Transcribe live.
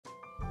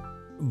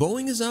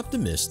Boeing is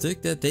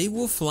optimistic that they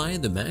will fly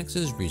the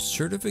MAX's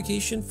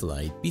recertification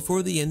flight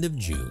before the end of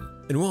June.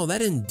 And while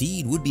that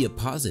indeed would be a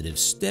positive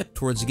step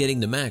towards getting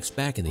the MAX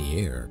back in the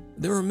air,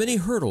 there are many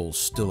hurdles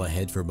still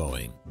ahead for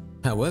Boeing.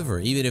 However,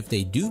 even if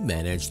they do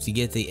manage to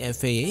get the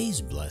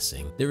FAA's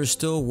blessing, there is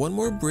still one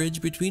more bridge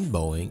between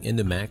Boeing and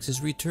the MAX's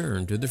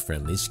return to the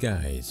friendly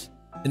skies.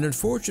 And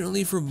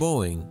unfortunately for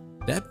Boeing,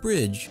 that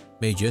bridge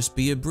may just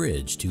be a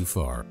bridge too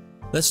far.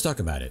 Let's talk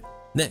about it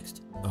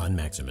next on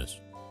Maximus.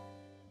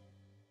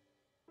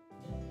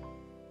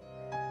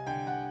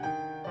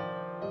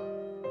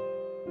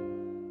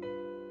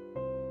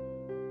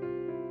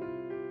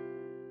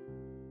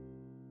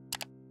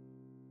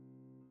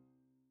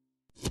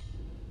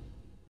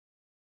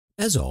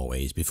 As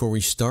always, before we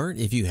start,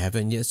 if you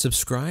haven't yet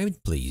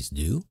subscribed, please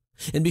do.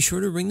 And be sure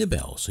to ring the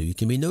bell so you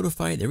can be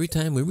notified every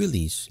time we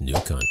release new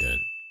content.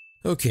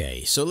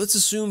 Okay, so let's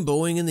assume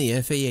Boeing and the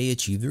FAA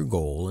achieve their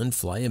goal and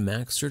fly a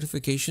MAX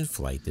certification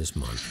flight this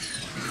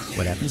month.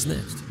 What happens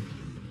next?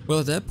 Well,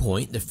 at that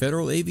point, the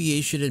Federal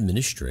Aviation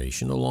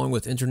Administration, along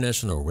with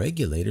international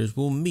regulators,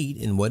 will meet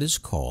in what is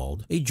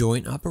called a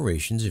Joint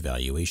Operations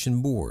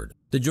Evaluation Board.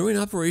 The Joint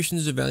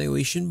Operations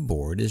Evaluation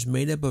Board is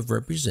made up of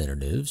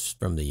representatives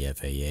from the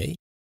FAA,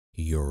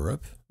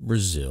 Europe,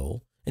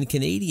 Brazil, and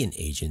Canadian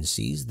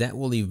agencies that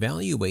will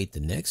evaluate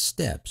the next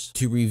steps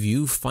to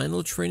review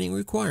final training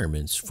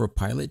requirements for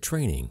pilot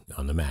training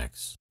on the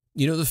MAX.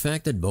 You know, the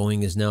fact that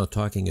Boeing is now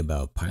talking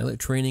about pilot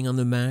training on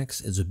the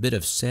MAX is a bit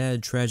of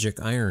sad,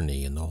 tragic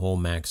irony in the whole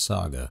MAX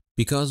saga,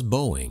 because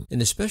Boeing,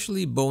 and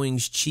especially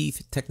Boeing's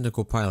chief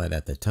technical pilot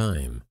at the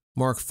time,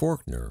 Mark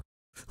Faulkner,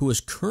 who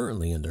is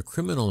currently under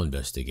criminal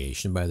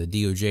investigation by the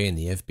DOJ and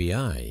the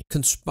FBI,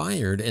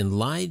 conspired and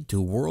lied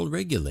to world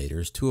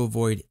regulators to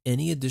avoid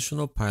any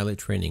additional pilot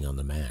training on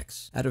the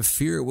MAX, out of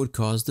fear it would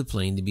cause the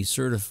plane to be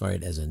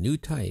certified as a new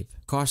type,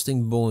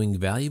 costing Boeing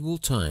valuable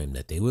time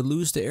that they would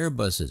lose to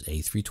Airbus's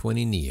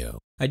A320neo.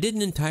 I did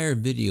an entire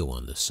video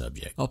on this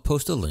subject. I'll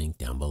post a link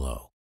down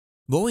below.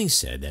 Boeing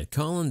said that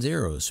Collins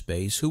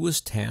Aerospace, who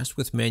was tasked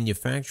with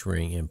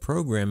manufacturing and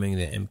programming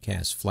the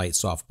MCAS flight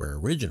software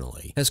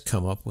originally, has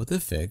come up with a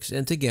fix,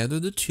 and together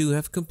the two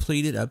have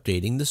completed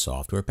updating the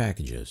software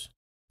packages.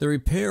 The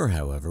repair,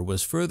 however,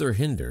 was further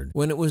hindered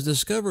when it was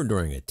discovered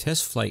during a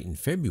test flight in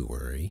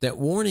February that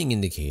warning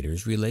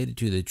indicators related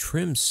to the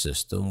trim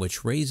system,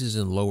 which raises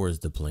and lowers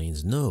the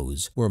plane's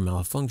nose, were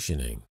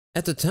malfunctioning.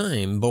 At the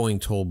time,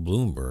 Boeing told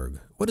Bloomberg,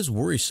 "What is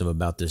worrisome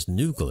about this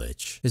new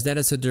glitch is that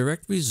it's a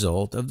direct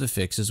result of the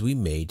fixes we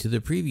made to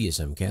the previous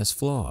MCAS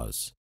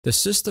flaws. The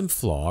system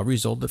flaw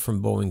resulted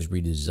from Boeing's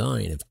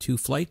redesign of two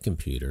flight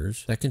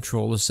computers that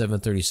control the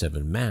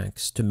 737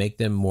 MAX to make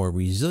them more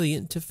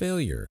resilient to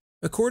failure.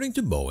 According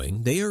to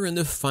Boeing, they are in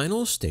the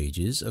final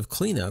stages of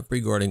cleanup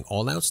regarding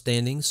all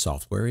outstanding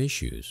software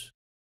issues."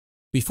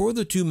 Before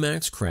the two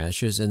MAX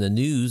crashes and the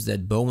news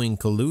that Boeing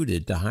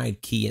colluded to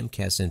hide key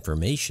MCAS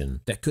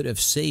information that could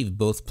have saved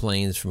both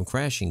planes from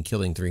crashing,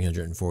 killing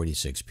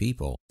 346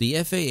 people, the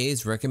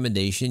FAA's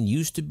recommendation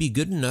used to be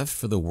good enough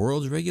for the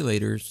world's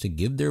regulators to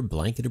give their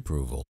blanket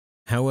approval.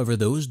 However,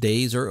 those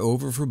days are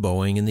over for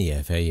Boeing and the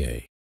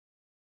FAA.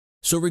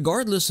 So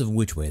regardless of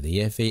which way the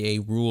FAA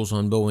rules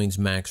on Boeing's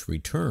MAX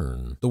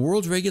return, the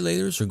world's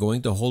regulators are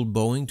going to hold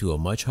Boeing to a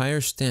much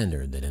higher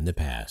standard than in the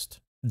past.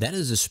 That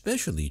is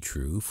especially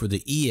true for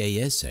the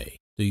EASA,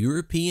 the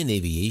European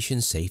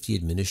Aviation Safety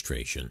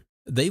Administration.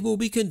 They will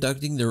be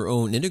conducting their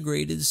own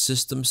integrated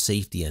system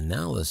safety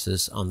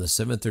analysis on the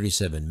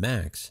 737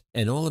 MAX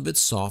and all of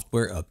its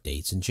software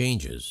updates and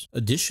changes.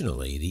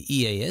 Additionally, the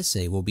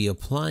EASA will be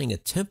applying a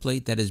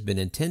template that has been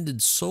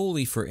intended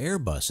solely for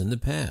Airbus in the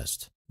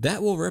past.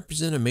 That will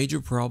represent a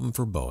major problem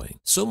for Boeing,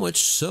 so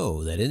much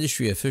so that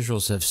industry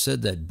officials have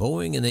said that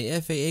Boeing and the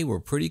FAA were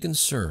pretty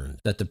concerned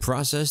that the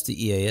process the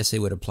EASA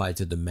would apply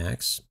to the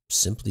MAX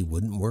simply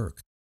wouldn't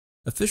work.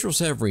 Officials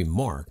have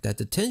remarked that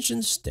the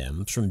tension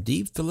stems from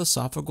deep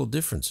philosophical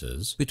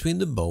differences between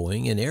the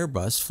Boeing and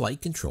Airbus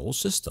flight control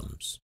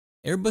systems.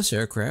 Airbus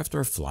aircraft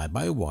are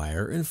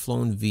fly-by-wire and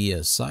flown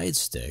via side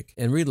stick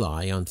and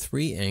rely on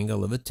 3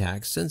 angle of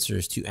attack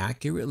sensors to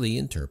accurately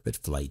interpret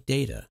flight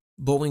data.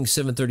 Boeing's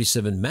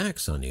 737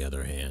 MAX, on the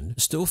other hand,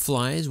 still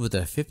flies with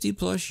a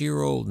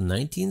 50-plus-year-old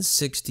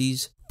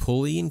 1960s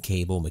pulley and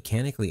cable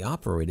mechanically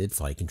operated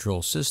flight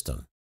control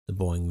system. The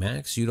Boeing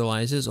MAX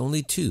utilizes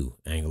only 2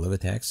 angle of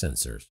attack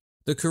sensors.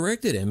 The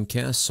corrected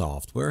MCAS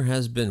software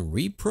has been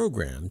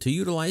reprogrammed to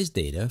utilize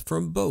data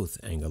from both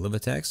angle of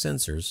attack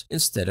sensors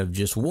instead of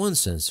just one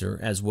sensor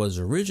as was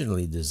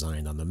originally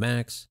designed on the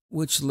MAX,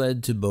 which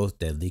led to both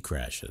deadly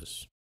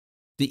crashes.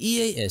 The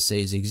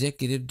EASA's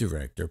Executive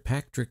Director,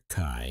 Patrick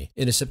Kai,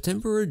 in a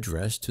September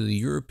address to the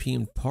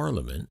European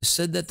Parliament,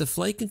 said that the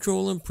flight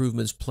control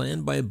improvements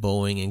planned by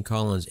Boeing and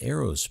Collins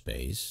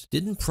Aerospace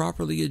didn't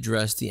properly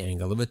address the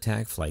angle of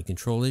attack flight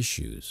control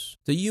issues.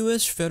 The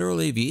U.S. Federal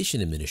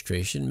Aviation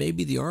Administration may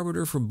be the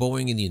arbiter for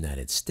Boeing in the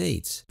United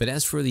States, but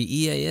as for the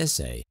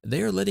EASA,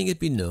 they are letting it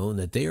be known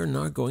that they are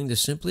not going to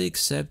simply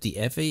accept the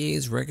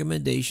FAA's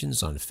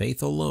recommendations on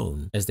faith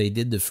alone, as they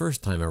did the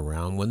first time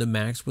around when the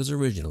MAX was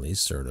originally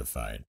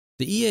certified.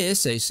 The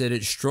EASA said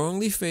it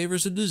strongly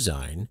favors a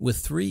design with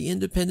 3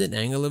 independent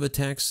angle of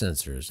attack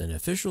sensors, and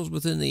officials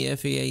within the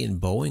FAA and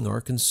Boeing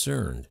are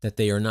concerned that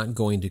they are not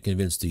going to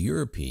convince the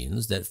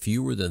Europeans that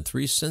fewer than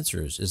 3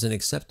 sensors is an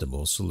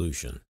acceptable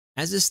solution.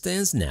 As it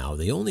stands now,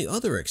 the only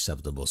other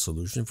acceptable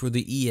solution for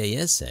the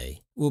EASA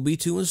will be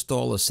to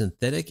install a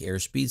synthetic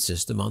airspeed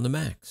system on the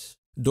MAX.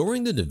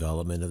 During the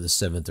development of the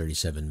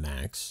 737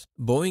 MAX,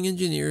 Boeing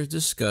engineers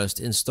discussed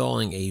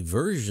installing a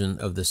version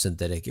of the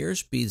synthetic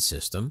airspeed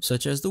system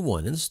such as the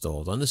one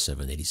installed on the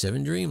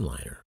 787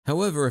 Dreamliner.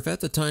 However, if at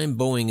the time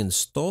Boeing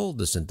installed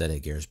the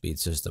synthetic airspeed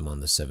system on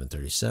the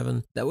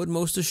 737, that would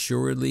most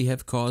assuredly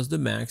have caused the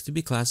MAX to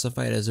be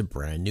classified as a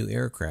brand new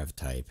aircraft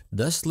type,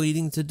 thus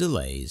leading to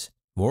delays,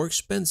 more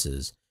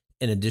expenses,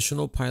 and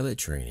additional pilot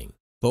training.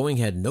 Boeing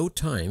had no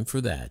time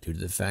for that due to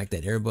the fact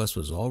that Airbus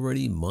was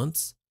already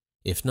months,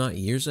 if not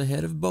years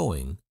ahead of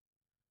Boeing,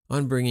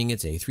 on bringing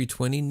its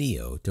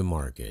A320neo to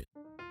market.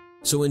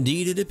 So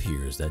indeed it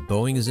appears that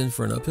Boeing is in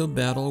for an uphill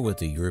battle with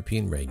the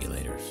European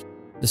regulators.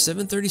 The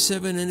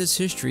 737 in its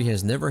history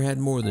has never had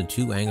more than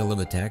 2 angle of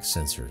attack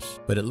sensors,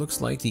 but it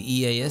looks like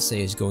the EASA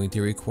is going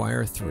to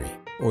require 3,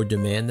 or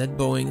demand that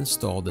Boeing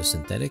install the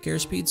synthetic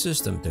airspeed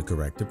system to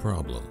correct the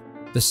problem.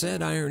 The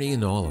sad irony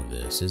in all of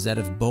this is that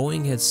if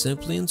Boeing had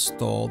simply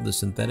installed the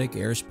synthetic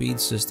airspeed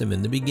system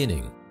in the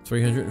beginning,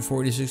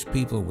 346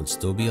 people would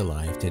still be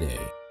alive today.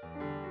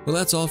 Well,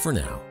 that's all for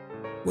now.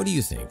 What do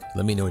you think?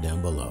 Let me know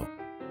down below.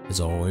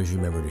 As always,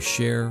 remember to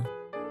share,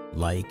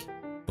 like,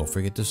 don't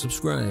forget to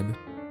subscribe,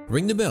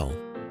 ring the bell,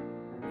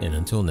 and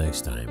until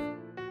next time,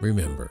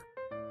 remember,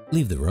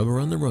 leave the rubber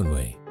on the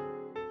runway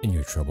and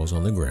your troubles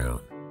on the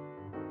ground.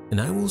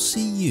 And I will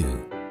see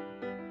you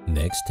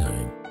next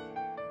time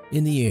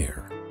in the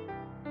air.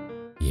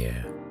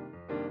 Yeah,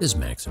 this is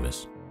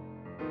Maximus.